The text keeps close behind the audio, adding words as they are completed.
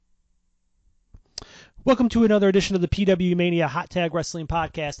Welcome to another edition of the PWMania Hot Tag Wrestling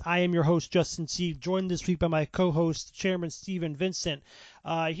Podcast. I am your host, Justin Sieg, joined this week by my co-host, Chairman Steven Vincent,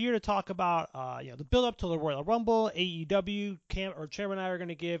 here to talk about the build-up to the Royal Rumble, AEW. Chairman and I are going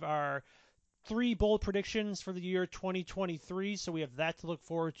to give our three bold predictions for the year 2023, so we have that to look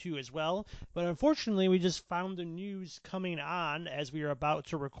forward to as well. But unfortunately, we just found the news coming on as we are about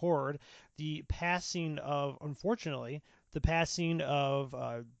to record unfortunately, the passing of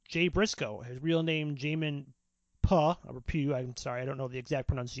Jay Briscoe, his real name Jamin Puh, or Pugh, I'm sorry, I don't know the exact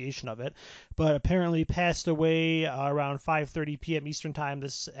pronunciation of it, but apparently passed away around 5:30 p.m. Eastern Time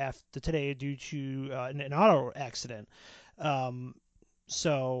today due to an auto accident.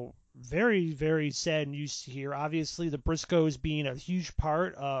 So very, very sad news to hear. Obviously, the Briscoes being a huge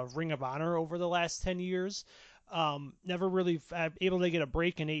part of Ring of Honor over the last 10 years. Never really able to get a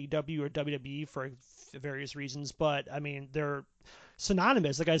break in AEW or WWE for various reasons, but I mean, they're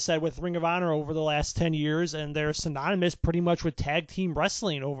synonymous, like I said, with Ring of Honor over the last 10 years, and they're synonymous pretty much with tag team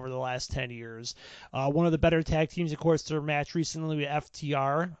wrestling over the last 10 years. One of the better tag teams, of course, their match recently with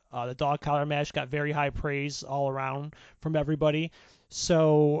FTR. The dog collar match got very high praise all around from everybody.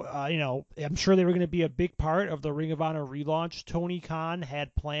 So, I'm sure they were going to be a big part of the Ring of Honor relaunch. Tony Khan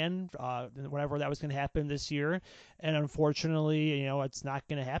had planned whenever that was going to happen this year, and unfortunately, it's not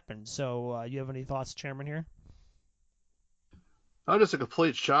going to happen. So, you have any thoughts, Chairman, here? I'm just a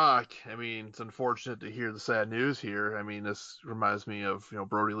complete shock. I mean, it's unfortunate to hear the sad news here. I mean, this reminds me of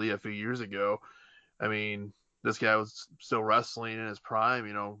Brody Lee a few years ago. I mean, this guy was still wrestling in his prime.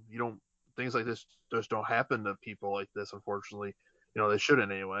 You don't things like this just don't happen to people like this. Unfortunately, they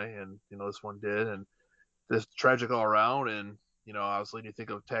shouldn't anyway. And this one did, and this tragic all around. And obviously, when you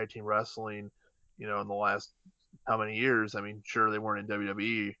think of tag team wrestling, in the last how many years? I mean, sure they weren't in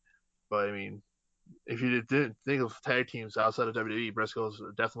WWE, but I mean, if you didn't think of tag teams outside of WWE, Briscoes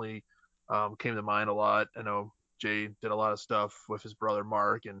definitely came to mind a lot. I know Jay did a lot of stuff with his brother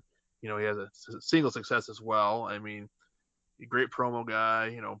Mark, and he has a single success as well. I mean, a great promo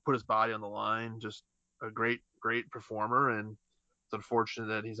guy. Put his body on the line. Just a great performer, and it's unfortunate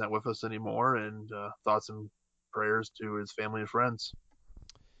that he's not with us anymore. And thoughts and prayers to his family and friends.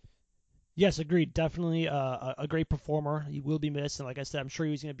 Yes, agreed. Definitely a great performer. He will be missed, and like I said, I'm sure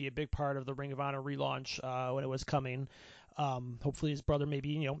he was going to be a big part of the Ring of Honor relaunch when it was coming. Hopefully, his brother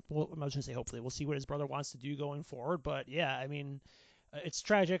maybe, well, I was going to say hopefully. We'll see what his brother wants to do going forward. But yeah, I mean, it's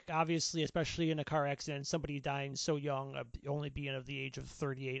tragic, obviously, especially in a car accident. Somebody dying so young, only being of the age of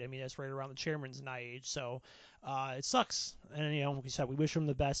 38. I mean, that's right around the chairman's and I age. So it sucks. And, like we said, we wish him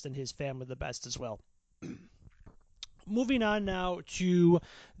the best and his family the best as well. Moving on now to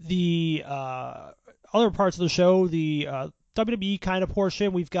the other parts of the show, the WWE kind of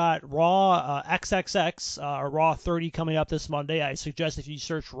portion. We've got Raw XXX, Raw 30 coming up this Monday. I suggest if you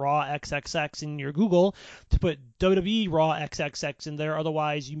search Raw XXX in your Google to put WWE Raw XXX in there.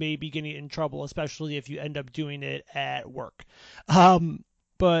 Otherwise, you may be getting in trouble, especially if you end up doing it at work.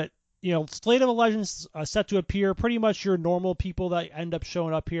 But Slate of Legends set to appear. Pretty much your normal people that end up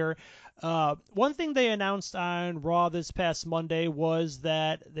showing up here. One thing they announced on Raw this past Monday was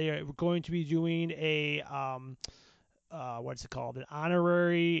that they're going to be doing a what's it called? An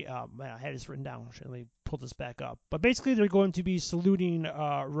honorary. Man, I had this written down. Let me pull this back up. But basically, they're going to be saluting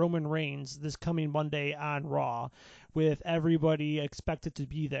Roman Reigns this coming Monday on Raw, with everybody expected to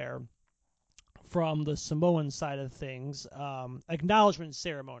be there from the Samoan side of things. Acknowledgement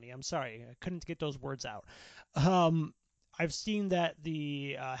ceremony. I'm sorry, I couldn't get those words out. I've seen that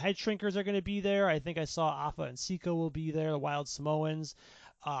the head shrinkers are going to be there. I think I saw Afa and Sika will be there, the Wild Samoans.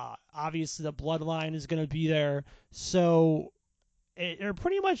 Obviously, the Bloodline is going to be there. So they're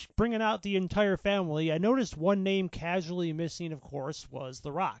pretty much bringing out the entire family. I noticed one name casually missing, of course, was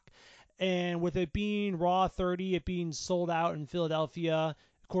The Rock. And with it being Raw 30, it being sold out in Philadelphia,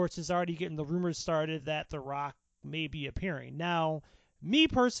 of course, it's already getting the rumors started that The Rock may be appearing. Now, me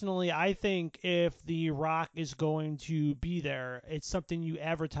personally, I think if The Rock is going to be there, it's something you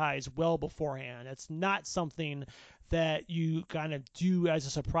advertise well beforehand. It's not something that you kind of do as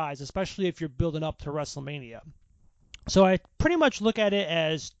a surprise, especially if you're building up to WrestleMania. So I pretty much look at it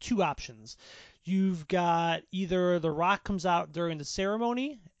as two options. You've got either The Rock comes out during the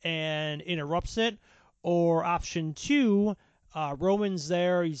ceremony and interrupts it, or option two, Roman's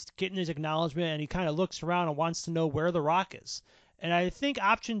there, he's getting his acknowledgement, and he kind of looks around and wants to know where The Rock is. And I think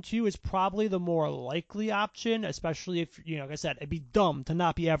option two is probably the more likely option, especially if, like I said, it'd be dumb to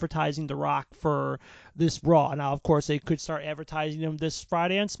not be advertising The Rock for this Raw. Now, of course, they could start advertising him this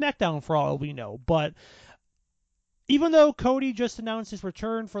Friday on SmackDown for all we know. But even though Cody just announced his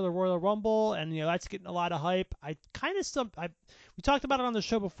return for the Royal Rumble, and that's getting a lot of hype, I kind of we talked about it on the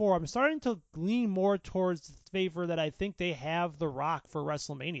show before. I'm starting to lean more towards the favor that I think they have The Rock for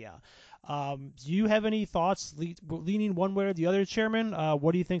WrestleMania. Do you have any thoughts leaning one way or the other, Chairman?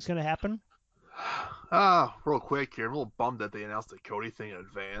 What do you think is going to happen? Real quick here, I'm a little bummed that they announced the Cody thing in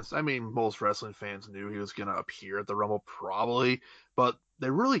advance. I mean, most wrestling fans knew he was gonna appear at the Rumble probably, but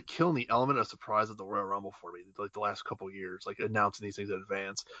they're really killing the element of surprise at the Royal Rumble for me, like the last couple of years, like announcing these things in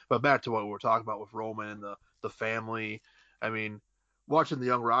advance. But back to what we were talking about with Roman and the family. I mean, watching the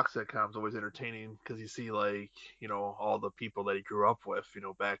Young Rock sitcom is always entertaining because you see like all the people that he grew up with,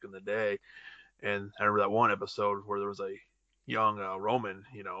 back in the day. And I remember that one episode where there was a young Roman,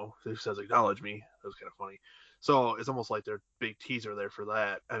 who says "acknowledge me." That was kind of funny. So it's almost like their big teaser there for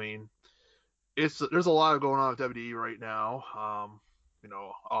that. I mean, there's a lot going on with WWE right now,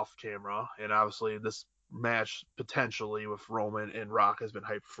 off camera, and obviously this match potentially with Roman and Rock has been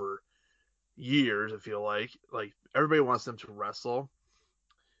hyped for years. I feel like everybody wants them to wrestle,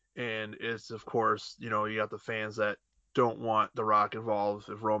 and it's of course you got the fans that don't want The Rock involved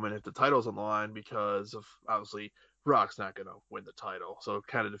if Roman if the title's on the line because of obviously Rock's not going to win the title, so it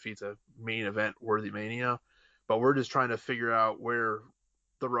kind of defeats a main event worthy Mania. But we're just trying to figure out where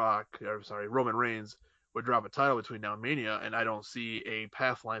Roman Reigns would drop a title between now and Mania, and I don't see a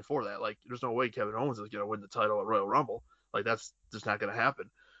path line for that. Like, there's no way Kevin Owens is going to win the title at Royal Rumble. Like, that's just not going to happen.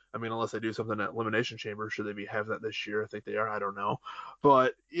 I mean, unless they do something at Elimination Chamber, should they be have that this year? I think they are. I don't know,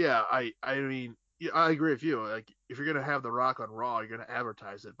 but yeah, I mean, yeah, I agree with you. Like, if you're gonna have The Rock on Raw, you're gonna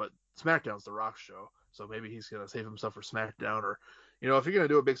advertise it, but SmackDown's The Rock show, so maybe he's gonna save himself for SmackDown, or if you're gonna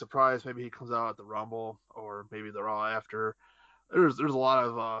do a big surprise, maybe he comes out at the Rumble, or maybe the Raw after. There's a lot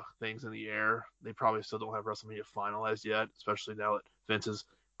of things in the air. They probably still don't have WrestleMania finalized yet, especially now that Vince is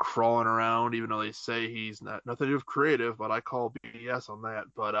crawling around, even though they say he's nothing to do with creative, but I call BS on that.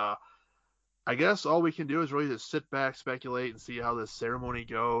 But I guess all we can do is really just sit back, speculate, and see how this ceremony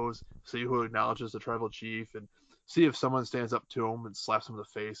goes, see who acknowledges the tribal chief, and see if someone stands up to him and slaps him in the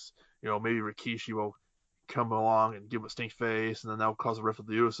face. Maybe Rikishi will come along and give him a stink face, and then that'll cause a rift with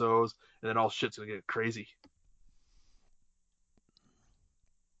the Usos, and then all shit's gonna get crazy.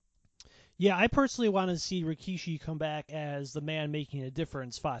 Yeah, I personally want to see Rikishi come back as the man making a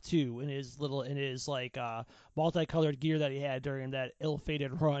difference, Fatu, in his like multicolored gear that he had during that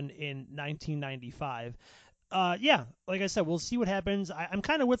ill-fated run in 1995. Yeah, like I said, we'll see what happens. I'm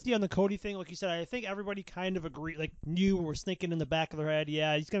kind of with you on the Cody thing. Like you said, I think everybody kind of agreed, like knew or was thinking in the back of their head,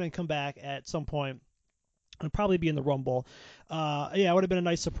 yeah, he's gonna come back at some point. It'd probably be in the Rumble. Yeah, it would have been a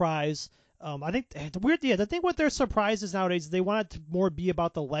nice surprise. I think the weird, yeah, the thing with their surprises nowadays, they want it to more be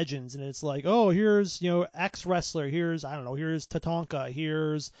about the legends, and it's like, oh, here's X wrestler, here's I don't know, here's Tatanka,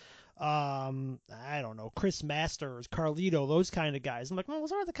 here's I don't know, Chris Masters, Carlito, those kind of guys. I'm like, well,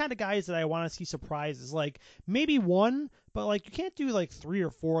 those aren't the kind of guys that I want to see surprises. Like maybe one, but like you can't do like three or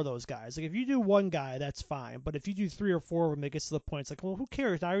four of those guys. Like if you do one guy, that's fine. But if you do three or four when it gets to the point, it's like, well, who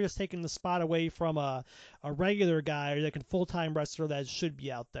cares? Now you're just taking the spot away from a regular guy or like a full time wrestler that should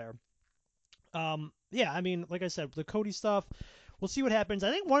be out there. Yeah, I mean, like I said, the Cody stuff, we'll see what happens.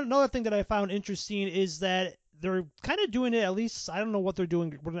 I think one another thing that I found interesting is that they're kind of doing it. At least I don't know what they're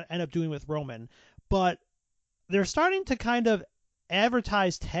doing. We're gonna end up doing with Roman, but they're starting to kind of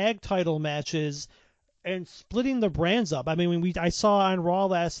advertise tag title matches and splitting the brands up. I mean, I saw on Raw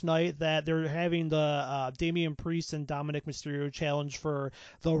last night that they're having the Damian Priest and Dominic Mysterio challenge for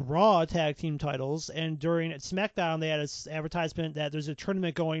the Raw tag team titles, and during SmackDown they had an advertisement that there's a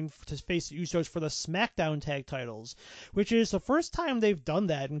tournament going to face the Usos for the SmackDown tag titles, which is the first time they've done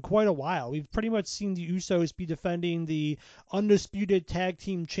that in quite a while. We've pretty much seen the Usos be defending the undisputed tag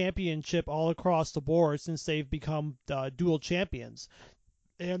team championship all across the board since they've become dual champions.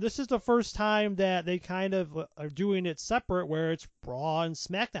 And this is the first time that they kind of are doing it separate, where it's Raw and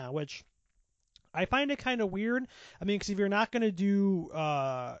SmackDown, which I find it kind of weird. I mean, because if you're not going to do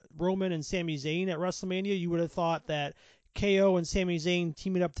Roman and Sami Zayn at WrestleMania, you would have thought that KO and Sami Zayn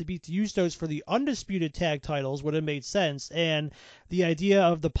teaming up to beat the Usos for the undisputed tag titles would have made sense. And the idea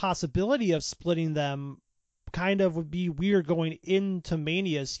of the possibility of splitting them kind of would be weird going into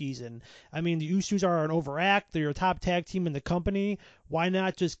Mania season. I mean, the Usos are an overact. They're your top tag team in the company. Why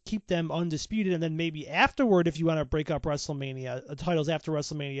not just keep them undisputed, and then maybe afterward, if you want to break up WrestleMania, titles after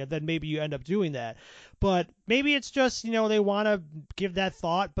WrestleMania, then maybe you end up doing that. But maybe it's just, they want to give that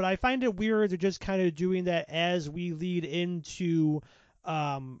thought, but I find it weird they're just kind of doing that as we lead into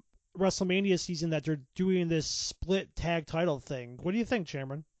WrestleMania season, that they're doing this split tag title thing. What do you think,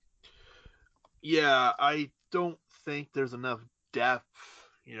 Chairman? Yeah, I don't think there's enough depth,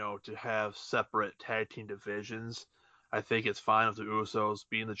 to have separate tag team divisions. I think it's fine with the Usos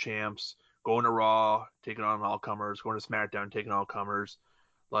being the champs, going to Raw, taking on all comers, going to SmackDown, taking all comers.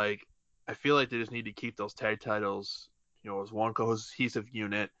 Like, I feel like they just need to keep those tag titles, as one cohesive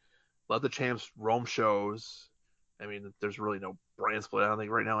unit. Let the champs roam shows. I mean, there's really no brand split, I don't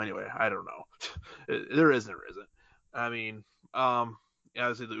think, right now. Anyway, I don't know. There is, there isn't. I mean,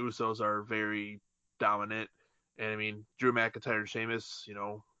 obviously the Usos are very dominant, and I mean, Drew McIntyre and Sheamus,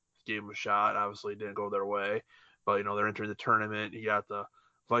 gave them a shot. Obviously, it didn't go their way, but they're entering the tournament. You got the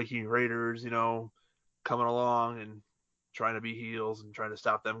Viking Raiders, coming along and trying to be heels and trying to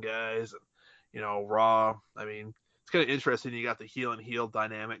stop them guys. And, Raw, I mean, it's kind of interesting. You got the heel and heel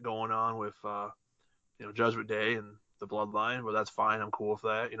dynamic going on with, Judgment Day and the Bloodline, but that's fine. I'm cool with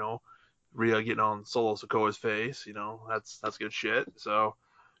that. Rhea getting on Solo Sikoa's face, that's good shit. So,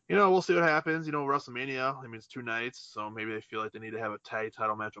 we'll see what happens. WrestleMania, I mean, it's 2 nights, so maybe they feel like they need to have a tag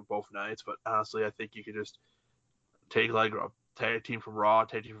title match on both nights. But honestly, I think you could just take like a tag team from Raw,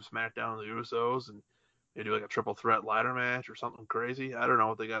 tag team from SmackDown, and the Usos, and they do like a triple threat ladder match or something crazy. I don't know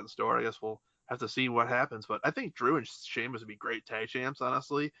what they got in store. I guess we'll have to see what happens. But I think Drew and Sheamus would be great tag champs,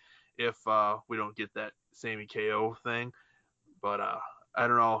 honestly, if we don't get that Sammy KO thing. But I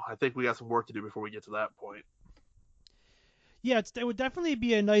don't know. I think we got some work to do before we get to that point. Yeah, it would definitely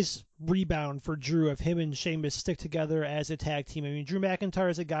be a nice rebound for Drew if him and Sheamus stick together as a tag team. I mean, Drew McIntyre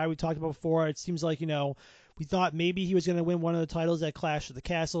is a guy we talked about before. It seems like, we thought maybe he was going to win one of the titles at Clash of the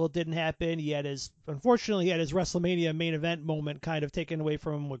Castle. It didn't happen. Unfortunately, he had his WrestleMania main event moment kind of taken away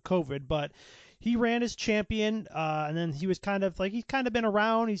from him with COVID, but he ran as champion, and then he was he's kind of been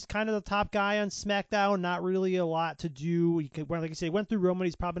around. He's kind of the top guy on SmackDown, not really a lot to do. Like you say, went through Roman.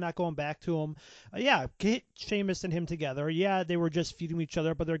 He's probably not going back to him. Yeah, get Sheamus and him together. Yeah, they were just feuding each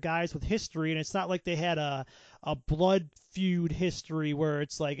other, but they're guys with history, and it's not like they had a blood feud history where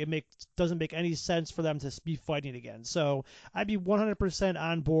it's like doesn't make any sense for them to be fighting again. So I'd be 100%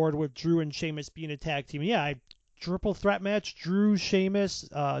 on board with Drew and Sheamus being a tag team. Yeah, triple threat match, Drew, Sheamus,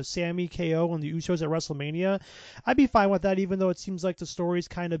 Sammy, KO, and the Usos at WrestleMania. I'd be fine with that, even though it seems like the story's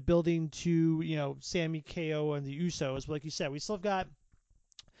kind of building to, Sammy, KO, and the Usos. But like you said, we still got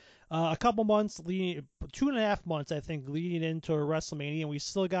a couple months, 2.5 months, I think, leading into WrestleMania, and we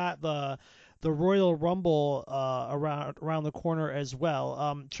still got the Royal Rumble around the corner as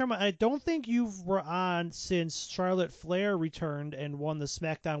well. Sherman, I don't think you were on since Charlotte Flair returned and won the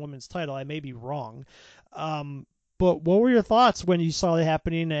SmackDown Women's title. I may be wrong. But what were your thoughts when you saw it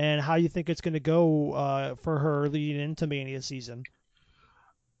happening, and how you think it's going to go for her leading into Mania season?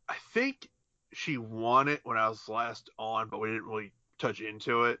 I think she won it when I was last on, but we didn't really touch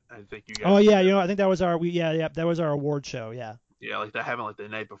into it. I think you Oh guys yeah, did. I think that was that was our award show. Yeah, Yeah, like that happened like the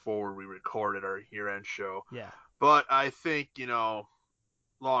night before we recorded our year-end show. yeah. But I think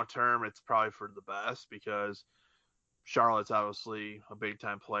long term it's probably for the best because Charlotte's obviously a big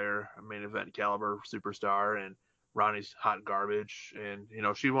time player, a main event caliber superstar, and Ronnie's hot garbage. And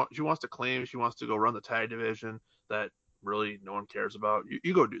she wants to claim she wants to go run the tag division that really no one cares about.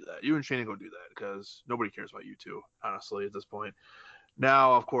 You go do that. You and Shane go do that because nobody cares about you two, honestly, at this point.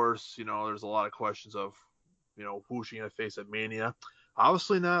 Now, of course, there's a lot of questions of who's she gonna face at Mania.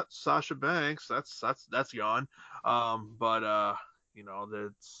 Obviously not Sasha Banks. That's gone. But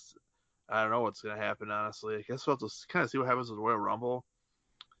that's I don't know what's gonna happen. Honestly, I guess we'll have to kind of see what happens with Royal Rumble.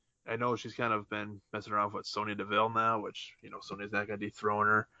 I know she's kind of been messing around with Sonya Deville now, which Sonya's not gonna dethrone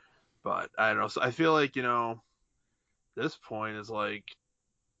her. But I don't know. So I feel like this point is like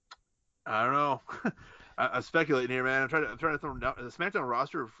I don't know. I'm speculating here, man. I'm trying to throw them down. The SmackDown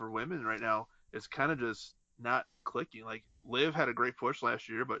roster for women right now is kind of just not clicking. Like Liv had a great push last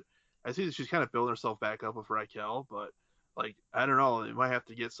year, but I see that she's kind of building herself back up with Raquel. But like I don't know, they might have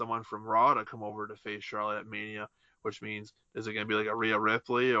to get someone from Raw to come over to face Charlotte at Mania, which means is it going to be like a Rhea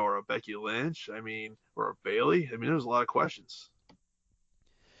Ripley or a Becky Lynch? I mean, or a Bayley? I mean, there's a lot of questions.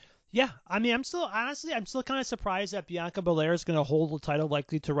 Yeah, I mean, I'm still kind of surprised that Bianca Belair is going to hold the title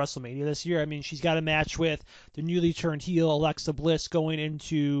likely to WrestleMania this year. I mean, she's got a match with the newly turned heel Alexa Bliss going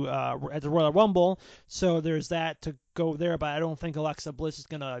into at the Royal Rumble, so there's that to go there. But I don't think Alexa Bliss is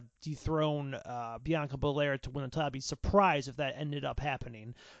going to dethrone Bianca Belair to win the title. I'd be surprised if that ended up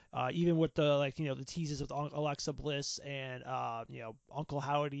happening. Even with the teases with Alexa Bliss and Uncle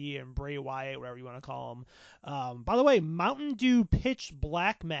Howdy and Bray Wyatt, whatever you want to call them. By the way, Mountain Dew Pitch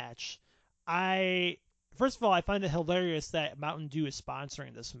Black match. First of all, I find it hilarious that Mountain Dew is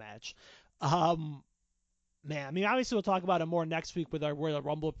sponsoring this match. Man, I mean, obviously we'll talk about it more next week with our Royal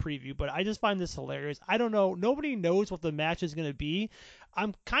Rumble preview, but I just find this hilarious. I don't know. Nobody knows what the match is going to be.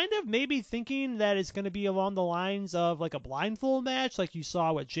 I'm kind of maybe thinking that it's going to be along the lines of like a blindfold match like you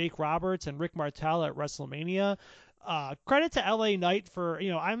saw with Jake Roberts and Rick Martel at WrestleMania. Credit to LA Knight for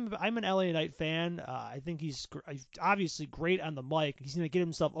I'm an LA Knight fan. I think he's obviously great on the mic. He's gonna get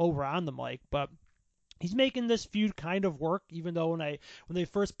himself over on the mic, but he's making this feud kind of work. Even though when they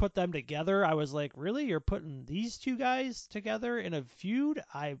first put them together, I was like, really, you're putting these two guys together in a feud?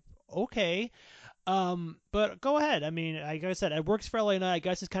 Okay. But go ahead. I mean, like I said, it works for LA Knight. I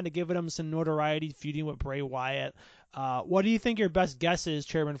guess it's kind of giving him some notoriety feuding with Bray Wyatt. What do you think your best guess is,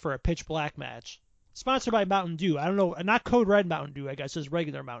 Chairman, for a Pitch Black match? Sponsored by Mountain Dew. I don't know, not Code Red Mountain Dew. I guess just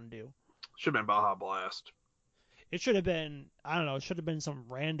regular Mountain Dew. Should have been Baja Blast. It should have been. I don't know. It should have been some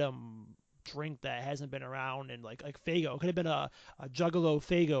random drink that hasn't been around and like Fago. It could have been a Juggalo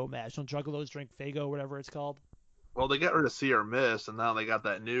Fago match. Don't Juggalos drink Fago, whatever it's called. Well, they got rid of See or Miss, and now they got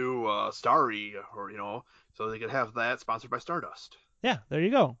that new Starry, or so they could have that sponsored by Stardust. Yeah, there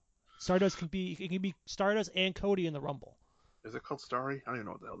you go. Stardust can be Stardust and Cody in the Rumble. Is it called Starry? I don't even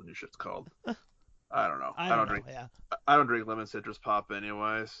know what the hell the new shit's called. I don't know. I don't know. Yeah. I don't drink lemon citrus pop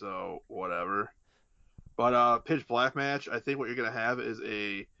anyway, so whatever. But Pitch Black match, I think what you're gonna have is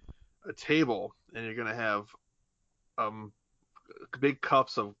a table, and you're gonna have um big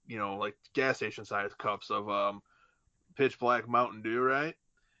cups of like gas station sized cups of Pitch Black Mountain Dew, right?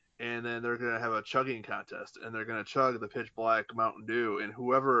 And then they're gonna have a chugging contest, and they're gonna chug the Pitch Black Mountain Dew, and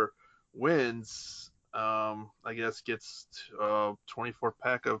whoever wins, I guess gets a 24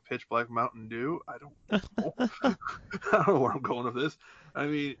 pack of Pitch Black Mountain Dew. I don't know. I don't know where I'm going with this. I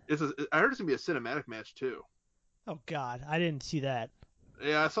mean, I heard it's gonna be a cinematic match too. Oh God, I didn't see that.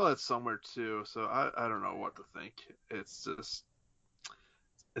 Yeah, I saw that somewhere too. So I don't know what to think. It's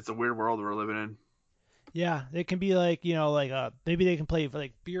a weird world we're living in. Yeah, it can be like maybe they can play for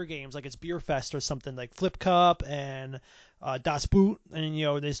like beer games, like it's Beer Fest or something, like Flip Cup and Das Boot, and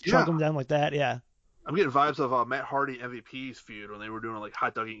they just chug Yeah, them down like that. Yeah. I'm getting vibes of Matt Hardy MVP's feud when they were doing like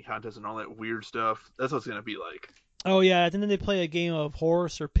hot dog eating contests and all that weird stuff. That's what it's gonna be like. Oh yeah, and then they play a game of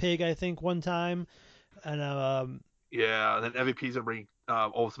horse or pig, I think, one time, and Yeah, and then MVP's gonna bring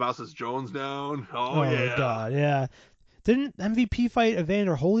Old Mouse's Jones down. Oh oh yeah. God, yeah. Didn't MVP fight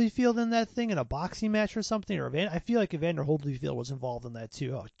Evander Holyfield in that thing in a boxing match or something? I feel like Evander Holyfield was involved in that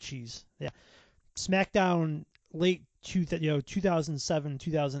too. Oh jeez, yeah. SmackDown late 2007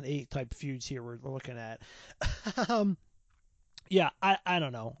 2008 type feuds here we're looking at. um, yeah, I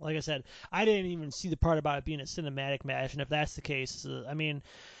don't know. Like I said, I didn't even see the part about it being a cinematic match, and if that's the case, I mean,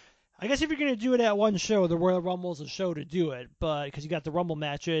 I guess if you're gonna do it at one show, the Royal Rumble is a show to do it, but because you got the Rumble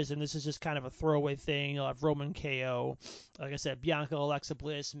matches, and this is just kind of a throwaway thing. You'll have Roman KO, like I said, Bianca, Alexa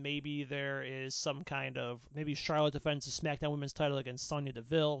Bliss. Maybe there is some kind of maybe Charlotte defends the SmackDown Women's title against Sonya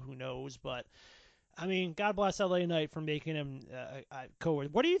Deville. Who knows? But I mean, God bless LA Knight for making him co.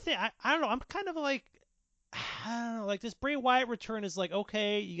 What do you think? I don't know. I'm kind of like, I don't know. Like this Bray Wyatt return is like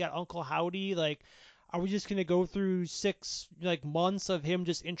okay. You got Uncle Howdy. Like, are we just gonna go through 6 months of him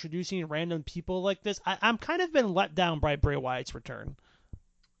just introducing random people like this? I'm kind of been let down by Bray Wyatt's return.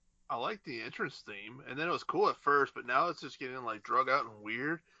 I like the entrance theme, and then it was cool at first, but now it's just getting like drug out and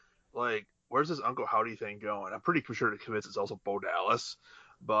weird. Like, where's this Uncle Howdy thing going? I'm pretty sure to convince it's also Bo Dallas,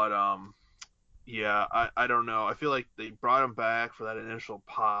 but yeah, I don't know. I feel like they brought him back for that initial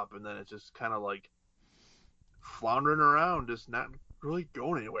pop, and then it's just kind of like floundering around, just not really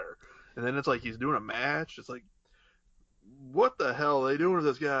going anywhere. And then it's like he's doing a match. It's like, what the hell are they doing with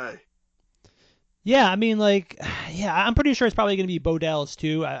this guy? Yeah, I mean, like, yeah, I'm pretty sure it's probably going to be Bo Dallas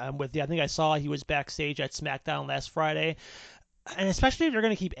too. I'm with you. I think I saw he was backstage at SmackDown last Friday. And especially if they're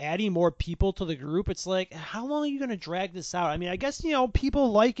going to keep adding more people to the group, it's like, how long are you going to drag this out? I mean, I guess,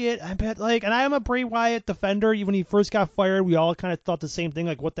 people like it. I bet, like, and I am a Bray Wyatt defender. When he first got fired, we all kind of thought the same thing,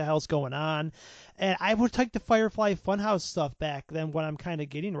 like, what the hell's going on? And I would take the Firefly Funhouse stuff back than what I'm kind of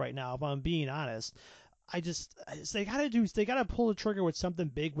getting right now, if I'm being honest. They gotta pull the trigger with something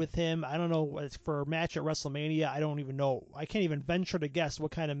big with him. I don't know what for a match at WrestleMania. I don't even know. I can't even venture to guess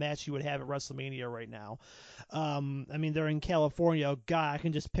what kind of match you would have at WrestleMania right now. I mean, they're in California. Oh, God, I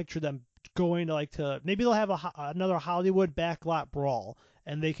can just picture them going to maybe they'll have another Hollywood backlot brawl,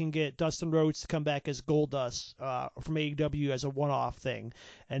 and they can get Dustin Rhodes to come back as Goldust from AEW as a one-off thing,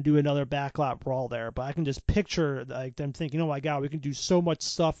 and do another backlot brawl there. But I can just picture like them thinking, oh my God, we can do so much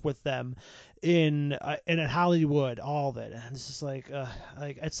stuff with them in Hollywood, all of it. And it's just like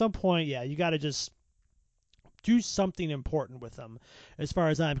at some point, yeah, you got to just do something important with them, as far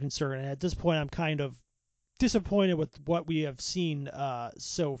as I'm concerned. And at this point, I'm kind of disappointed with what we have seen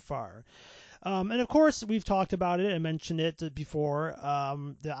so far. And of course, we've talked about it and mentioned it before.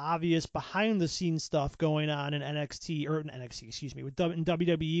 The obvious behind-the-scenes stuff going on in NXT or in NXT, excuse me, in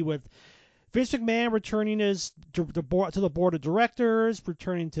WWE with Vince McMahon returning to the board of directors,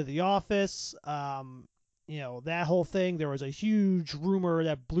 returning to the office. that whole thing. There was a huge rumor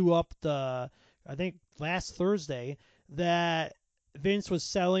that blew up I think last Thursday, that Vince was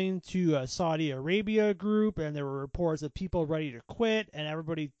selling to a Saudi Arabia group, and there were reports of people ready to quit, and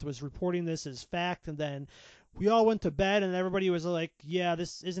everybody was reporting this as fact. And then we all went to bed, and everybody was like, "Yeah,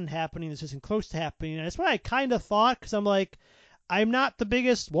 this isn't happening. This isn't close to happening." And that's what I kind of thought, because I'm like, I'm not the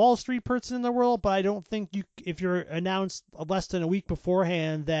biggest Wall Street person in the world, but I don't think if you're announced less than a week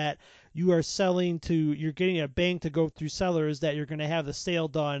beforehand that you are you're getting a bank to go through sellers, that you're going to have the sale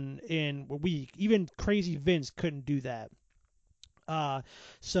done in a week. Even crazy Vince couldn't do that. Uh,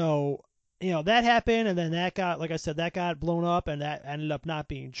 so that happened, and then that got, like I said, that got blown up, and that ended up not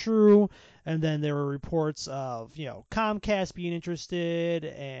being true. And then there were reports of Comcast being interested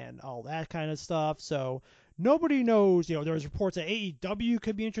and all that kind of stuff. So nobody knows. There was reports that AEW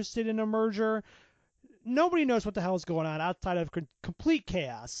could be interested in a merger. Nobody knows what the hell is going on outside of complete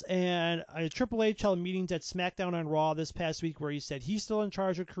chaos. And Triple H held meetings at SmackDown and Raw this past week where he said he's still in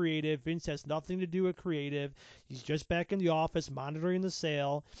charge of creative. Vince has nothing to do with creative. He's just back in the office monitoring the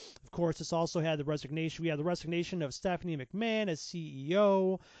sale. Of course, this also had the resignation. We had the resignation of Stephanie McMahon as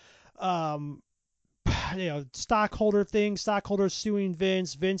CEO. Um, stockholders suing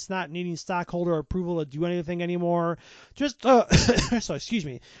Vince not needing stockholder approval to do anything anymore. Just so excuse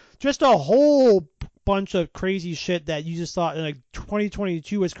me, just a whole bunch of crazy shit that you just thought like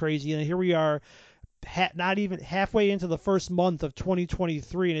 2022 was crazy, and here we are, not even halfway into the first month of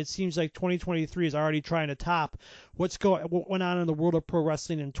 2023, and it seems like 2023 is already trying to top what went on in the world of pro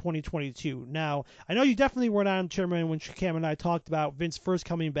wrestling in 2022. Now, I know you definitely weren't on, Chairman, when Cam and I talked about Vince first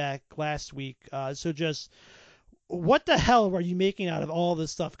coming back last week. So just what the hell are you making out of all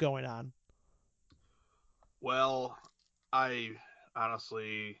this stuff going on? Well, I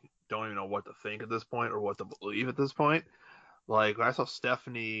honestly don't even know what to think at this point or what to believe at this point. Like, when I saw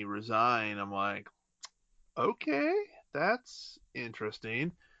Stephanie resign, I'm like, okay, that's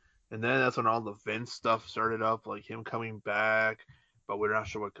interesting. And then that's when all the Vince stuff started up, like him coming back, but we're not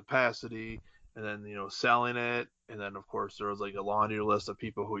sure what capacity. And then, selling it. And then, of course, there was like a laundry list of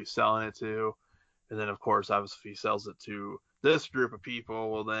people who he's selling it to. And then, of course, obviously, if he sells it to this group of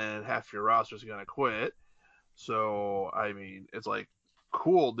people, well, then half your roster is going to quit. So, I mean, it's like,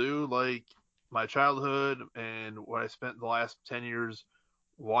 cool, dude. Like, my childhood and what I spent the last 10 years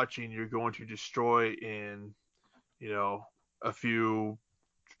watching, you're going to destroy in, you know, a few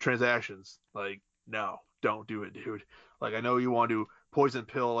transactions. Like, no, don't do it, dude. Like, I know you want to poison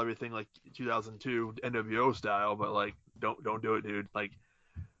pill everything like 2002 NWO style, but like, don't do it, dude. Like,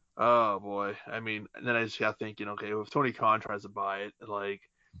 oh boy. I mean, and then I just got thinking, okay, well, if Tony Khan tries to buy it, like,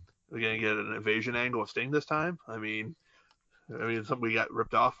 we're gonna get an invasion angle of Sting this time. I mean, something we got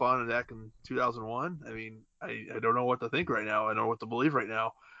ripped off on back in 2001. I mean, I don't know what to think right now. I don't know what to believe right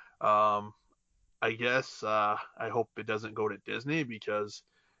now. Um, I guess I hope it doesn't go to Disney, because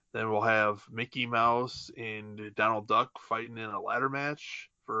then we'll have Mickey Mouse and Donald Duck fighting in a ladder match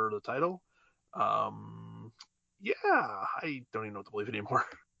for the title. Um, yeah, I don't even know what to believe anymore.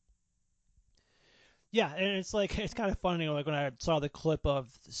 Yeah, and it's like it's kind of funny. Like when I saw the clip of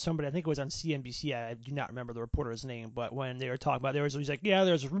somebody, I think it was on CNBC. I do not remember the reporter's name, but when they were talking about, he's like, yeah,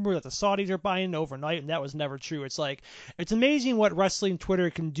 there's a rumor that the Saudis are buying overnight, and that was never true. It's like it's amazing what wrestling Twitter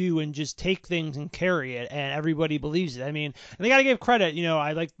can do and just take things and carry it, and everybody believes it. I mean, and they got to give credit.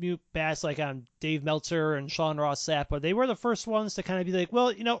 I like Mute Bass, like on Dave Meltzer and Sean Ross Sapp, but they were the first ones to kind of be like,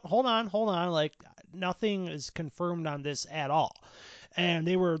 well, hold on, like nothing is confirmed on this at all. And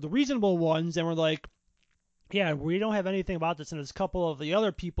they were the reasonable ones, and were like, yeah, we don't have anything about this. And there's a couple of the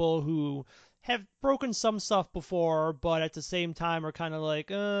other people who have broken some stuff before, but at the same time are kind of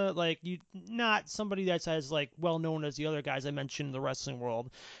like you, not somebody that's as like well known as the other guys I mentioned in the wrestling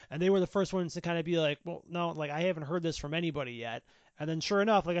world. And they were the first ones to kind of be like, well, no, like I haven't heard this from anybody yet. And then sure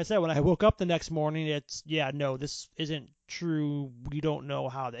enough, like I said, when I woke up the next morning, it's, yeah, no, this isn't true. We don't know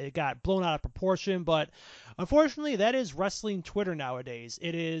how it got blown out of proportion, but unfortunately, that is wrestling Twitter nowadays.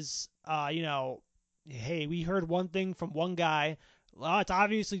 It is, hey, we heard one thing from one guy. Well, it's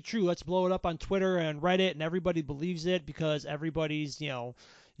obviously true. Let's blow it up on Twitter and Reddit, and everybody believes it because everybody's, you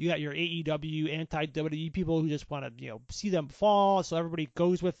got your AEW, anti-WWE people who just want to, see them fall, so everybody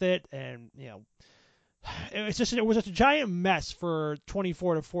goes with it, and, it was just a giant mess for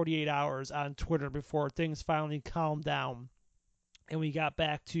 24 to 48 hours on Twitter before things finally calmed down and we got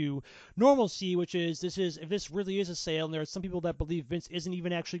back to normalcy, which is if this really is a sale, and there are some people that believe Vince isn't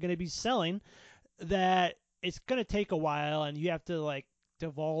even actually going to be selling, that it's going to take a while, and you have to like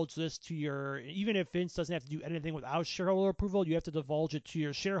divulge this to even if Vince doesn't have to do anything without shareholder approval, you have to divulge it to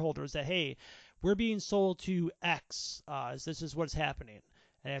your shareholders that, hey, we're being sold to X, this is what's happening.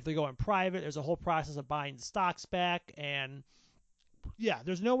 And if they're going private, there's a whole process of buying the stocks back. And yeah,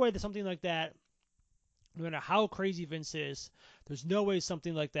 there's no way that something like that, no matter how crazy Vince is, there's no way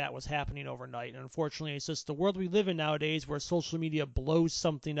something like that was happening overnight. And unfortunately, it's just the world we live in nowadays where social media blows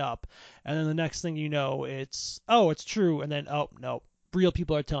something up. And then the next thing you know, it's true. And then, oh, no, real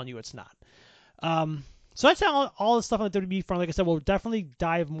people are telling you it's not. So that's all the stuff on the WWE front. Like I said, we'll definitely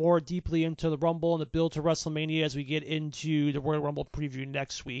dive more deeply into the Rumble and the build to WrestleMania as we get into the Royal Rumble preview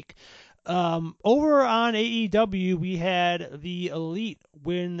next week. Over on AEW, we had the Elite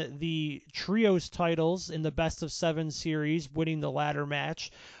win the Trios titles in the Best of 7 series, winning the ladder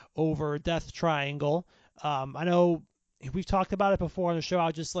match over Death Triangle. I know we've talked about it before on the show.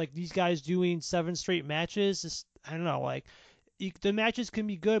 I just like these guys doing 7 straight matches. Just, I don't know, like the matches can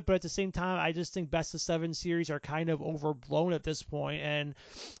be good, but at the same time, I just think Best of 7 series are kind of overblown at this point. And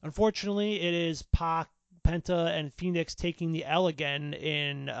unfortunately, it is Pac, Penta, and Phoenix taking the L again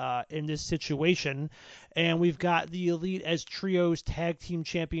in this situation. And we've got the Elite as trios tag team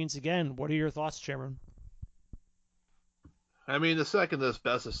champions again. What are your thoughts, Chairman? I mean, the second this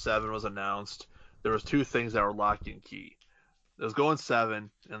Best of 7 was announced, there was 2 things that were locked in key. It was going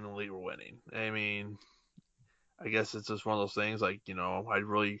 7, and the Elite were winning. I mean, I guess it's just one of those things. Like, I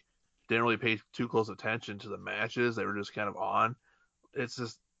really didn't really pay too close attention to the matches. They were just kind of on. It's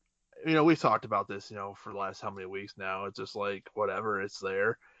just, we've talked about this, for the last how many weeks now. It's just like, whatever, it's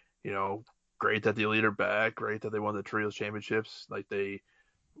there. Great that the Elite are back. Great that they won the Trios Championships like they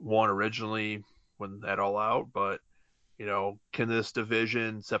won originally when that all out. But, can this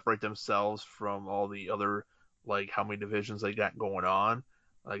division separate themselves from all the other, like, how many divisions they got going on?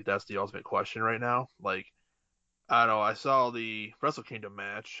 Like, that's the ultimate question right now. Like, I don't know. I saw the Wrestle Kingdom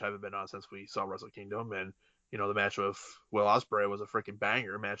match. I haven't been on since we saw Wrestle Kingdom, and the match with Will Ospreay was a freaking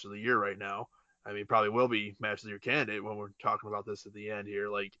banger, match of the year right now. I mean, probably will be match of the year candidate when we're talking about this at the end here.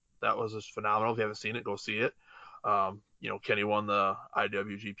 Like, that was just phenomenal. If you haven't seen it, go see it. Kenny won the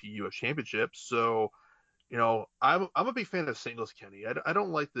IWGP US Championship, so I'm a big fan of singles Kenny. I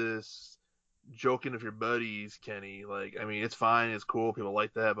don't like this joking with your buddies, Kenny. Like, I mean, it's fine, it's cool, people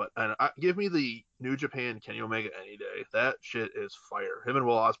like that, but give me the New Japan Kenny Omega any day. That shit is fire. Him and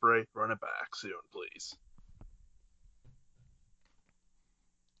Will Ospreay, run it back soon, please.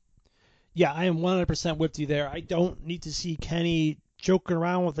 Yeah, I am 100% with you there. I don't need to see Kenny joking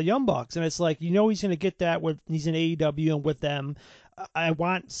around with the Young Bucks. And it's like, he's going to get that when he's in AEW and with them. I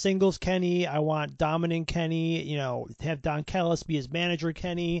want singles Kenny. I want dominant Kenny. Have Don Callis be his manager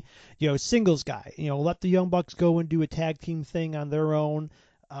Kenny. Singles guy. Let the Young Bucks go and do a tag team thing on their own.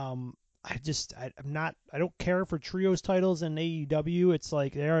 I don't care for trios titles in AEW. It's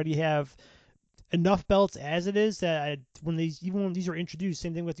like they already have enough belts as it is that when these are introduced,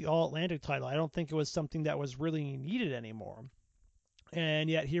 same thing with the All Atlantic title. I don't think it was something that was really needed anymore. And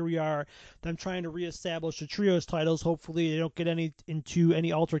yet here we are, them trying to reestablish the trios titles. Hopefully they don't get into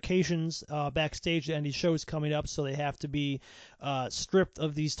any altercations backstage at any shows coming up, so they have to be stripped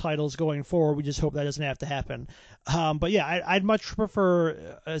of these titles going forward. We just hope that doesn't have to happen. But yeah, I'd much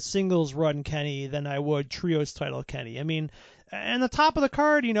prefer a singles run Kenny than I would trios title Kenny. I mean, and the top of the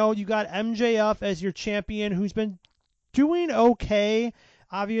card, you got MJF as your champion, who's been doing okay.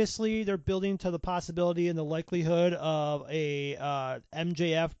 Obviously, they're building to the possibility and the likelihood of a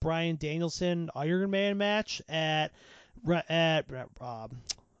MJF Bryan Danielson Iron Man match at oh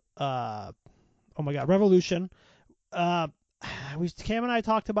my God, Revolution. Cam and I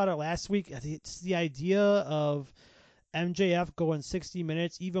talked about it last week. It's the idea of MJF going 60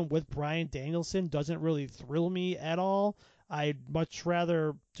 minutes, even with Bryan Danielson, doesn't really thrill me at all. I'd much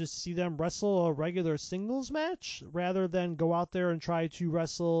rather just see them wrestle a regular singles match rather than go out there and try to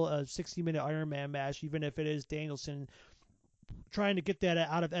wrestle a 60-minute Iron Man match, even if it is Danielson trying to get that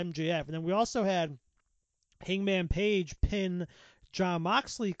out of MJF. And then we also had Hangman Page pin Jon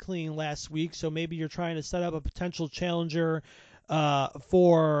Moxley clean last week, so maybe you're trying to set up a potential challenger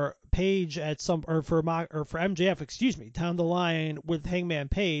for Page for MJF, down the line with Hangman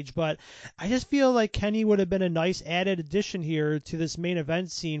Page. But I just feel like Kenny would have been a nice added addition here to this main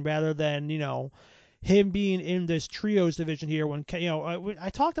event scene rather than him being in this trios division here. When we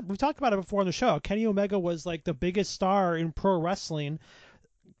talked about it before on the show. Kenny Omega was like the biggest star in pro wrestling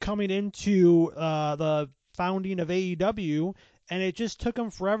coming into the founding of AEW. And it just took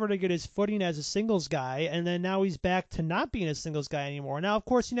him forever to get his footing as a singles guy, and then now he's back to not being a singles guy anymore. Now, of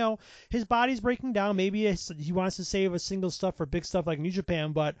course, his body's breaking down. Maybe he wants to save a singles stuff for big stuff like New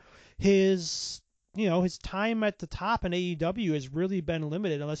Japan, but his his time at the top in AEW has really been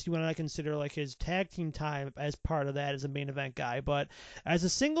limited, unless you want to consider like his tag team time as part of that as a main event guy. But as a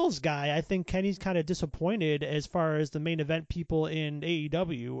singles guy, I think Kenny's kind of disappointed as far as the main event people in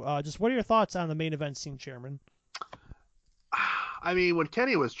AEW. Just what are your thoughts on the main event scene, Chairman? I mean, when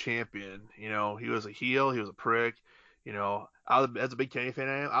Kenny was champion, he was a heel, he was a prick. As a big Kenny fan,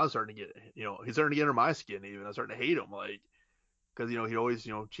 I was starting to get, he's starting to get under my skin. Even I was starting to hate him, like, because he always,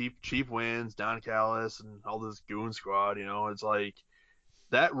 cheap wins, Don Callis and all this goon squad. It's like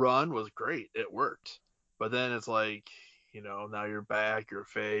that run was great, it worked, but then it's like, now you're back, you're a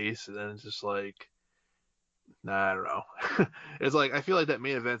face, and then it's just like, nah, I don't know. It's like I feel like that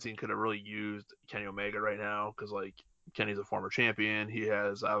main event scene could have really used Kenny Omega right now because like Kenny's a former champion. He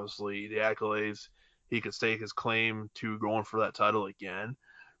has obviously the accolades. He could stake his claim to going for that title again.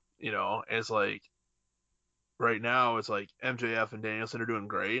 And it's like right now it's like MJF and Danielson are doing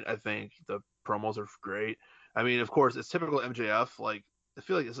great. I think the promos are great. I mean, of course, it's typical MJF. Like I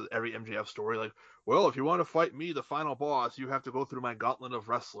feel like this is every MJF story. Like, well, if you want to fight me, the final boss, you have to go through my gauntlet of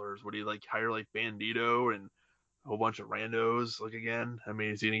wrestlers. Would he like hire like Bandito and a whole bunch of randos like again? I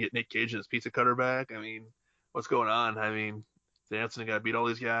mean, is he gonna get Nick Cage and his pizza cutter back? I mean, what's going on? I mean, Danielson got to beat all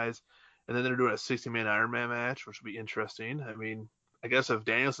these guys, and then they're doing a 60-man Iron Man match, which will be interesting. I mean, I guess if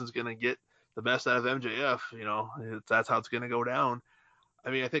Danielson's gonna get the best out of MJF, that's how it's gonna go down. I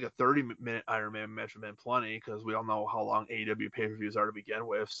mean, I think a 30-minute Iron Man match would have been plenty because we all know how long AEW pay-per-views are to begin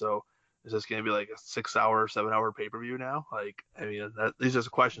with. So is this going to be like a 6-hour, 7-hour pay-per-view now? Like, I mean, these are the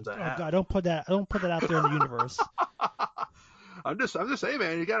questions I Oh have. God, don't put that out there in the universe. I'm just saying,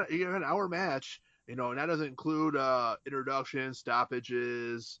 man. You got an hour match, and that doesn't include introductions,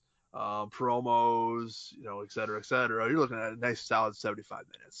 stoppages, promos, et cetera, et cetera. You're looking at a nice solid 75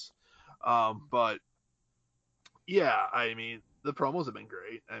 minutes. But yeah, I mean, the promos have been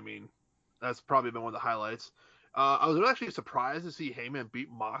great. I mean, that's probably been one of the highlights. I was actually surprised to see Heyman beat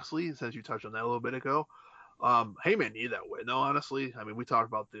Moxley, since you touched on that a little bit ago. Heyman needed that win, though, honestly. I mean, we talked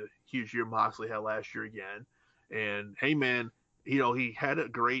about the huge year Moxley had last year again. And Heyman, he had a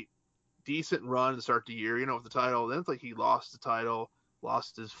great, decent run to start the year, with the title. Then it's like he lost the title,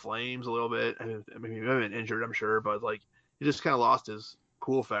 lost his flames a little bit. I mean, he might have been injured, I'm sure, but like he just kind of lost his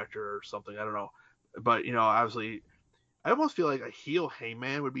cool factor or something. I don't know. But, obviously, I almost feel like a heel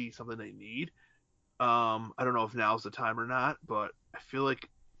Heyman would be something they need. I don't know if now's the time or not, but I feel like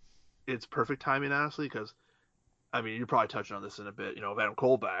it's perfect timing, honestly, because I mean, you're probably touching on this in a bit, Adam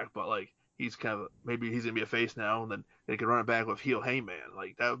Cole back, but like he's kind of maybe he's gonna be a face now, and then they can run it back with heel Heyman.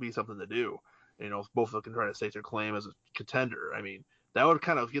 Like that would be something to do. Both of them can try to stake their claim as a contender. I mean, that would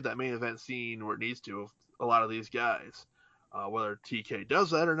kind of get that main event scene where it needs to. With a lot of these guys, whether TK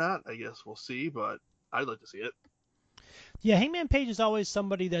does that or not, I guess we'll see. But I'd like to see it. Yeah, Hangman Page is always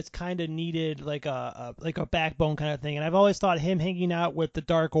somebody that's kind of needed like a backbone kind of thing, and I've always thought him hanging out with the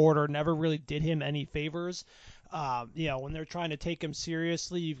Dark Order never really did him any favors. When they're trying to take him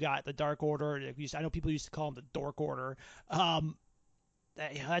seriously, you've got the Dark Order. I know people used to call him the Dork Order.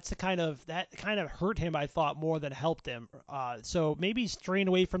 That kind of hurt him, I thought, more than helped him. So maybe straying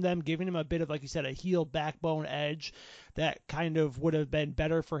away from them, giving him a bit of, like you said, a heel backbone edge, that kind of would have been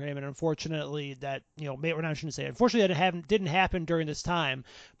better for him. And unfortunately, I shouldn't say, unfortunately, that didn't happen during this time.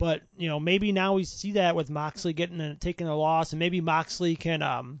 But maybe now we see that with Moxley taking a loss, and maybe Moxley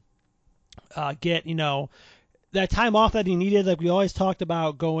can get that time off that he needed, like we always talked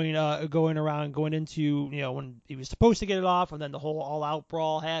about, going into when he was supposed to get it off, and then the whole all out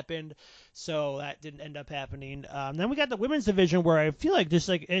brawl happened, so that didn't end up happening. Then we got the women's division, where I feel like just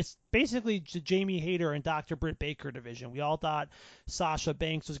like it's basically the Jamie Hayter and Dr. Britt Baker division. We all thought Sasha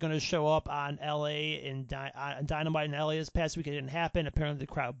Banks was going to show up on LA and on Dynamite in LA this past week. It didn't happen. Apparently the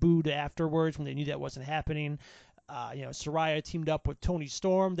crowd booed afterwards when they knew that wasn't happening. Saraya teamed up with Tony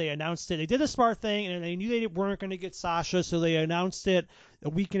Storm. They announced it. They did a smart thing, and they knew they weren't going to get Sasha, so they announced it a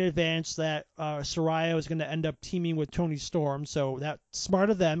week in advance that Saraya was going to end up teaming with Tony Storm. So that's smart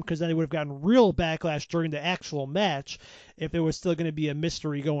of them, because then they would have gotten real backlash during the actual match if it was still going to be a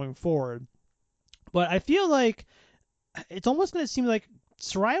mystery going forward. But I feel like it's almost going to seem like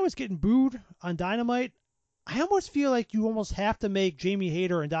Saraya was getting booed on Dynamite. I almost feel like you almost have to make Jamie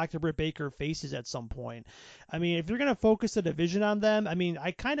Hayter and Dr. Britt Baker faces at some point. I mean, if you're going to focus the division on them, I mean,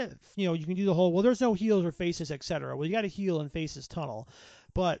 I kind of, you can do the whole, well, there's no heels or faces, etc. Well, you got a heel and faces tunnel.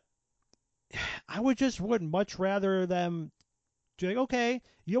 But I would much rather them do like, okay,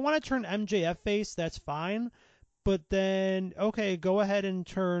 you don't want to turn MJF face, that's fine. But then, okay, go ahead and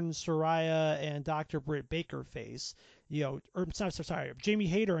turn Saraya and Dr. Britt Baker face. Or sorry, Jamie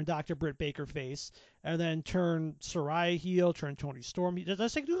Hayter and Dr. Britt Baker face, and then turn Saraya heel, turn Tony Storm.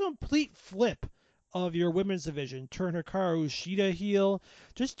 That's like do a complete flip of your women's division. Turn Hikaru Shida heel.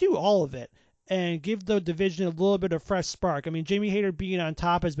 Just do all of it and give the division a little bit of fresh spark. I mean, Jamie Hayter being on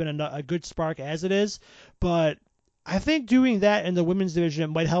top has been a good spark as it is, but I think doing that in the women's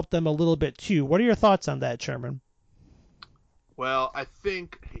division might help them a little bit too. What are your thoughts on that, Chairman? Well, I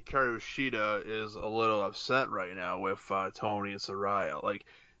think Hikaru Shida is a little upset right now with Tony and Saraya. Like,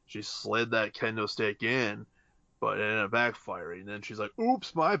 she slid that kendo stick in, but it ended up backfiring. And then she's like,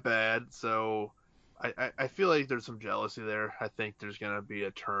 "Oops, my bad." So I feel like there's some jealousy there. I think there's gonna be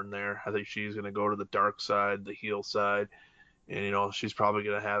a turn there. I think she's gonna go to the dark side, the heel side, and she's probably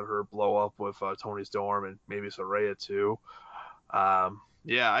gonna have her blow up with Tony Storm and maybe Saraya too.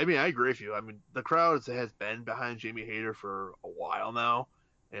 Yeah, I mean, I agree with you. I mean, the crowd has been behind Jamie Hayter for a while now.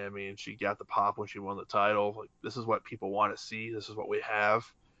 And, I mean, she got the pop when she won the title. Like, this is what people want to see. This is what we have.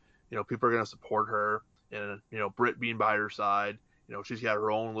 People are going to support her. And, Britt being by her side, she's got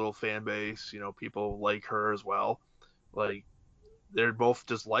her own little fan base. People like her as well. Like, they're both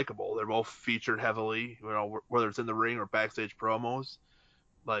just likable. They're both featured heavily, whether it's in the ring or backstage promos.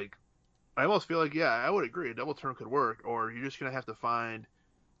 Like, I almost feel like, yeah, I would agree. A double turn could work, or you're just going to have to find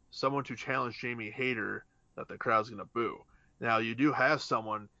someone to challenge Jamie Hayter that the crowd's going to boo. Now, you do have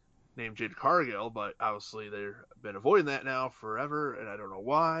someone named Jade Cargill, but obviously they've been avoiding that now forever, and I don't know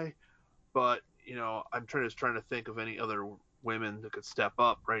why. But, I'm trying to think of any other women that could step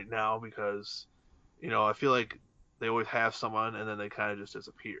up right now because, I feel like they always have someone and then they kind of just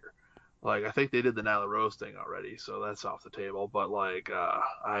disappear. Like, I think they did the Nyla Rose thing already, so that's off the table. But like,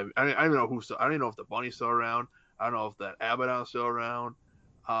 I don't know who's still. I don't even know if the Bunny's still around. I don't know if that Abaddon's still around.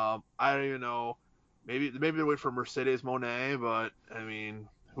 I don't even know. Maybe they wait for Mercedes Monet, but I mean,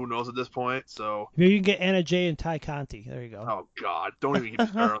 who knows at this point? So, Maybe you can get Anna Jay and Ty Conti. There you go. oh God, don't even get me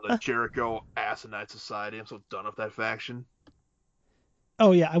started on the Jericho Asinine Society. I'm so done with that faction.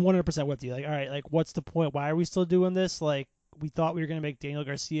 Oh yeah, I'm 100% with you. Like, all right, like, what's the point? Why are we still doing this? Like, we thought we were gonna make Daniel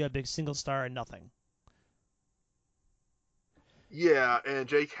Garcia a big single star and nothing. Yeah, and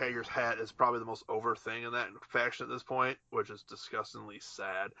Jake Hager's hat is probably the most over thing in that faction at this point, which is disgustingly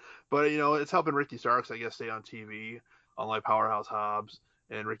sad. But it's helping Ricky Starks, I guess, stay on TV, unlike Powerhouse Hobbs.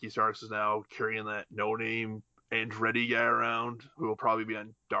 And Ricky Starks is now carrying that no-name Andretti guy around, who will probably be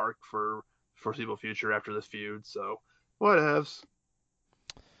on Dark for foreseeable future after this feud. So, whatevs.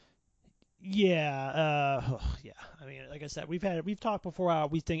 Yeah, yeah. I mean, like I said, we've talked before how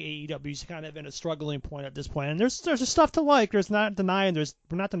we think AEW's kind of in a struggling point at this point, and there's stuff to like. We're not denying there's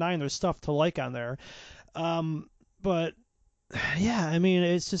stuff to like on there. But yeah, I mean,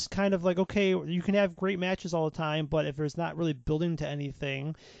 it's just kind of like, okay, you can have great matches all the time, but if there's not really building to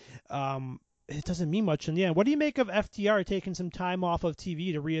anything, it doesn't mean much in the end. What do you make of FTR taking some time off of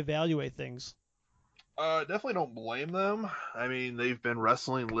TV to reevaluate things? Definitely don't blame them. I mean, they've been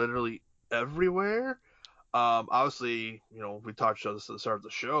wrestling literally everywhere. Obviously, we talked about this at the start of the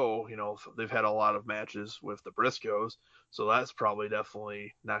show. They've had a lot of matches with the Briscoes, so that's probably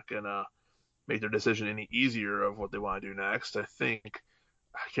definitely not gonna make their decision any easier of what they want to do next. I think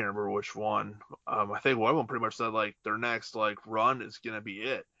I can't remember which one. I think one of them pretty much said like their next like run is gonna be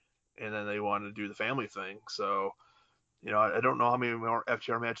it, and then they want to do the family thing. So I don't know how many more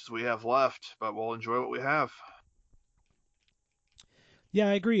FTR matches we have left, but we'll enjoy what we have. Yeah,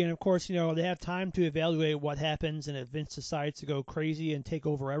 I agree. And of course, they have time to evaluate what happens, and if Vince decides to go crazy and take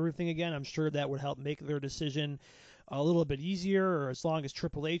over everything again, I'm sure that would help make their decision a little bit easier, or as long as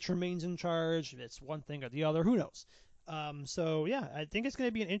Triple H remains in charge, if it's one thing or the other, who knows? So yeah, I think it's going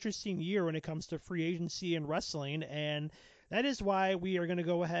to be an interesting year when it comes to free agency and wrestling, and that is why we are going to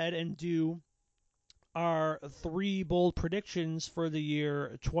go ahead and do our three bold predictions for the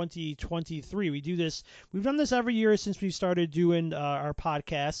year 2023. We've done this every year since we started doing our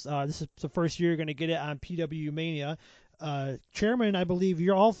podcast. This is the first year you're going to get it on PWMania. Chairman, I believe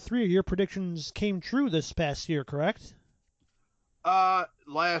all three of your predictions came true this past year, correct?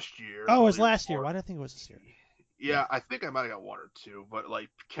 Last year, Oh, it but was the year last year. before, Why did I think it was this year? Yeah. yeah, I think I might have got one or two, but like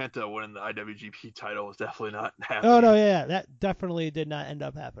Kenta winning the IWGP title was definitely not Oh no, happening. yeah, that definitely did not end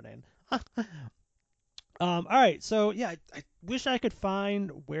up happening. All right, so yeah, I wish I could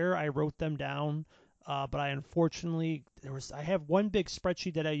find where I wrote them down, but I unfortunately I have one big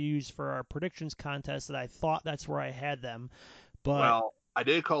spreadsheet that I use for our predictions contest that I thought that's where I had them, but Well, I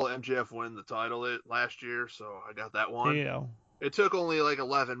did call MJF win the title last year, so I got that one. you know, It took only like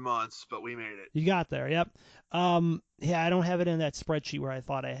 11 months, but we made it. you got there. Yep. Yeah, I don't have it in that spreadsheet where I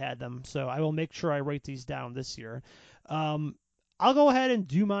thought I had them, so I will make sure I write these down this year. Um, I'll go ahead and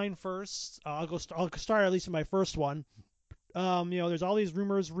do mine first. I'll start at least with my first one. There's all these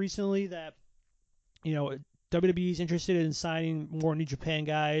rumors recently that you know WWE is interested in signing more New Japan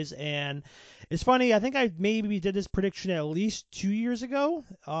guys, and it's funny. I think I maybe did this prediction at least 2 years ago,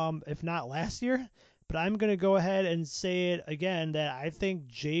 if not last year. But I'm going to go ahead and say it again that I think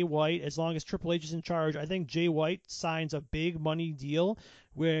Jay White, as long as Triple H is in charge, I think Jay White signs a big money deal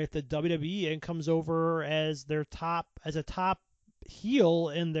with the WWE and comes over as a top heel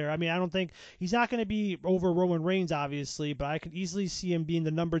in there. I mean, I don't think he's not going to be over Roman Reigns, obviously, but I could easily see him being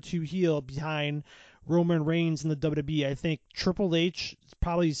the number 2 heel behind Roman Reigns in the WWE. I think Triple H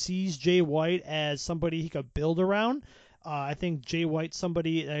probably sees Jay White as somebody he could build around. I think Jay White's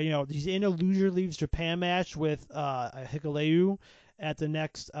somebody, he's in a loser leaves Japan match with Hikuleu at the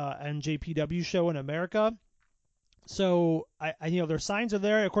next NJPW show in America. So their signs are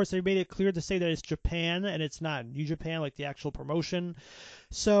there. Of course, they made it clear to say that it's Japan and it's not New Japan, like the actual promotion.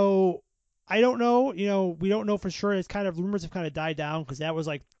 So I don't know. We don't know for sure. It's kind of rumors have kind of died down because that was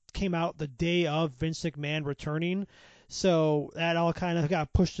like came out the day of Vince McMahon returning. So that all kind of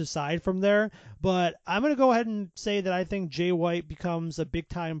got pushed aside from there. But I'm going to go ahead and say that I think Jay White becomes a big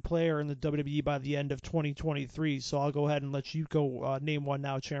time player in the WWE by the end of 2023. So I'll go ahead and let you go name one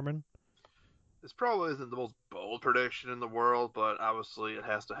now, Chairman. This probably isn't the most bold prediction in the world, but obviously it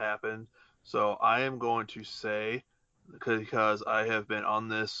has to happen. So I am going to say, because I have been on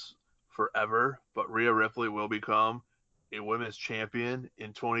this forever, but Rhea Ripley will become a women's champion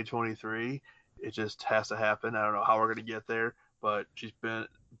in 2023. It just has to happen. I don't know how we're going to get there, but she's been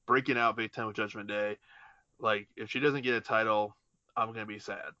breaking out big time with Judgment Day. Like, if she doesn't get a title, I'm going to be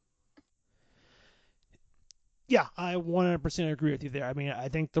sad. Yeah, I 100% agree with you there. I mean, I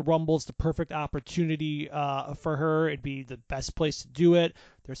think the Rumble's the perfect opportunity for her. It'd be the best place to do it.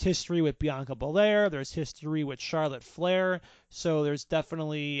 There's history with Bianca Belair. There's history with Charlotte Flair. So there's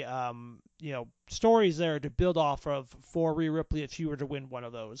definitely, stories there to build off of for Rhea Ripley if she were to win one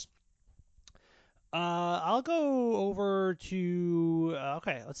of those. I'll go over to.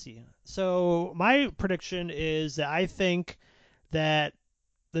 Okay, let's see. So my prediction is that I think that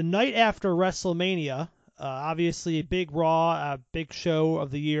the night after WrestleMania, obviously a big Raw, a big show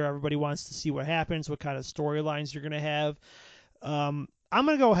of the year. Everybody wants to see what happens, what kind of storylines you're going to have. I'm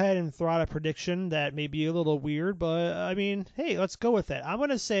going to go ahead and throw out a prediction that may be a little weird, but I mean, hey, let's go with it. I'm going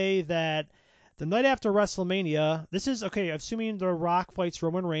to say that the night after WrestleMania, this is okay, assuming The Rock fights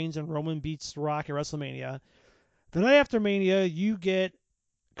Roman Reigns and Roman beats The Rock at WrestleMania. The night after Mania, you get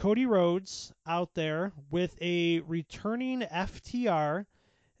Cody Rhodes out there with a returning FTR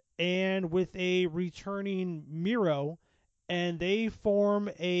and with a returning Miro, and they form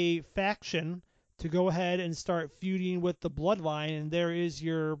a faction to go ahead and start feuding with the Bloodline. And there is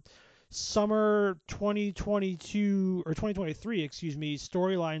your summer 2022 or 2023, excuse me,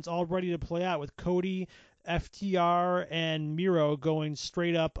 storylines all ready to play out with Cody, FTR, and Miro going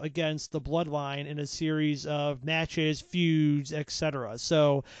straight up against the Bloodline in a series of matches, feuds, etc.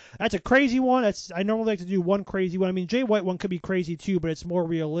 So that's a crazy one. I normally like to do one crazy one. I mean, Jay White one could be crazy too, but it's more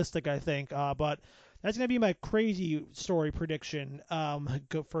realistic, I think. But that's gonna be my crazy story prediction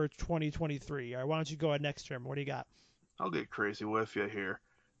for 2023. All right, why don't you go ahead next term? What do you got? I'll get crazy with you here.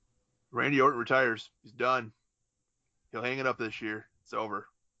 Randy Orton retires. He's done. He'll hang it up this year. It's over.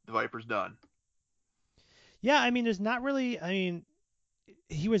 The Viper's done. Yeah, I mean, there's not really. I mean,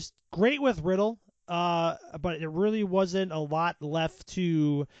 he was great with Riddle, but it really wasn't a lot left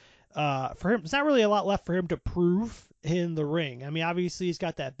to for him. It's not really a lot left for him to prove in the ring. I mean, obviously he's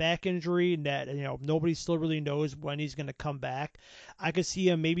got that back injury, and that nobody still really knows when he's going to come back. I could see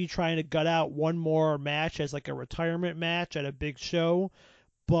him maybe trying to gut out one more match as like a retirement match at a big show,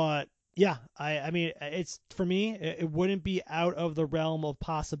 but yeah, I mean, it's for me, it wouldn't be out of the realm of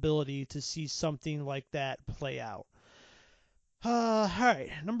possibility to see something like that play out. All right,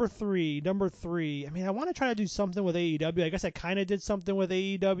 number three. Number three. I mean, I want to try to do something with AEW. I guess I kind of did something with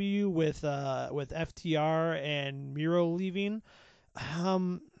AEW with FTR and Miro leaving.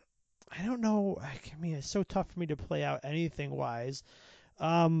 Um, I don't know. I mean, it's so tough for me to play out anything wise.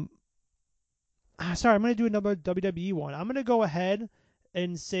 Um, sorry, I'm gonna do another WWE one. I'm gonna go ahead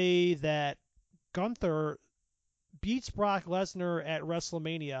and say that Gunther beats Brock Lesnar at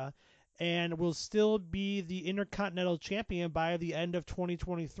WrestleMania and will still be the Intercontinental Champion by the end of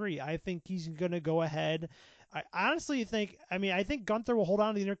 2023. I think he's going to go ahead. I honestly think, I think Gunther will hold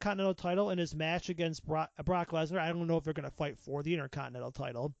on to the Intercontinental title in his match against Brock Lesnar. I don't know if they're going to fight for the Intercontinental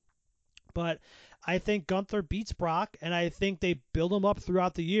title, but I think Gunther beats Brock, and I think they build him up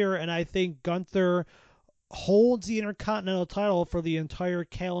throughout the year, and I think Gunther holds the Intercontinental title for the entire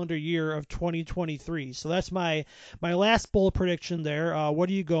calendar year of 2023. So that's my last bold prediction there. What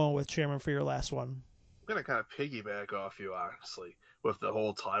are you going with, Chairman, for your last one? I'm going to kind of piggyback off you, honestly. with the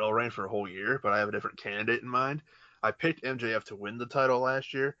whole title reign for a whole year, but I have a different candidate in mind. I picked MJF to win the title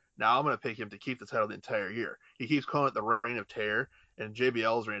last year. Now I'm going to pick him to keep the title the entire year. He keeps calling it the Reign of Terror, and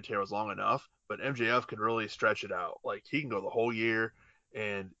JBL's Reign of Terror was long enough, but MJF could really stretch it out. Like, he can go the whole year,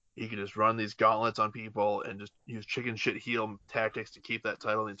 and he can just run these gauntlets on people and just use chicken shit heel tactics to keep that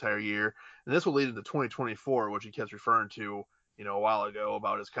title the entire year. And this will lead into 2024, which he kept referring to, a while ago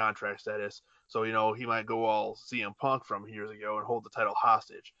about his contract status. So, he might go all CM Punk from years ago and hold the title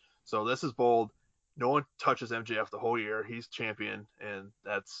hostage. So this is bold. No one touches MJF the whole year. He's champion, and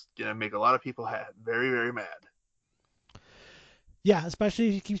that's going to make a lot of people very, very mad. Yeah, especially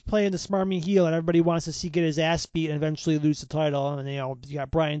if he keeps playing the smarmy heel and everybody wants to see get his ass beat and eventually lose the title. And you got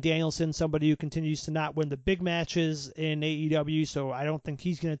Bryan Danielson, somebody who continues to not win the big matches in AEW, so I don't think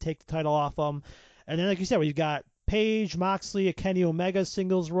he's going to take the title off him. And then, like you said, we've got Page, Moxley, a Kenny Omega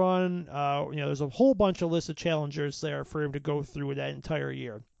singles run. There's a whole bunch of list of challengers there for him to go through that entire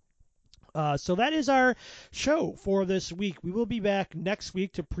year. So that is our show for this week. We will be back next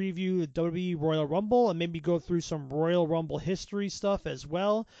week to preview the WWE Royal Rumble and maybe go through some Royal Rumble history stuff as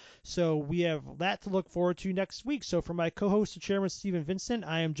well. So we have that to look forward to next week. So for my co-host and chairman, Stephen Vincent,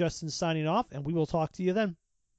 I am Justin signing off, and we will talk to you then.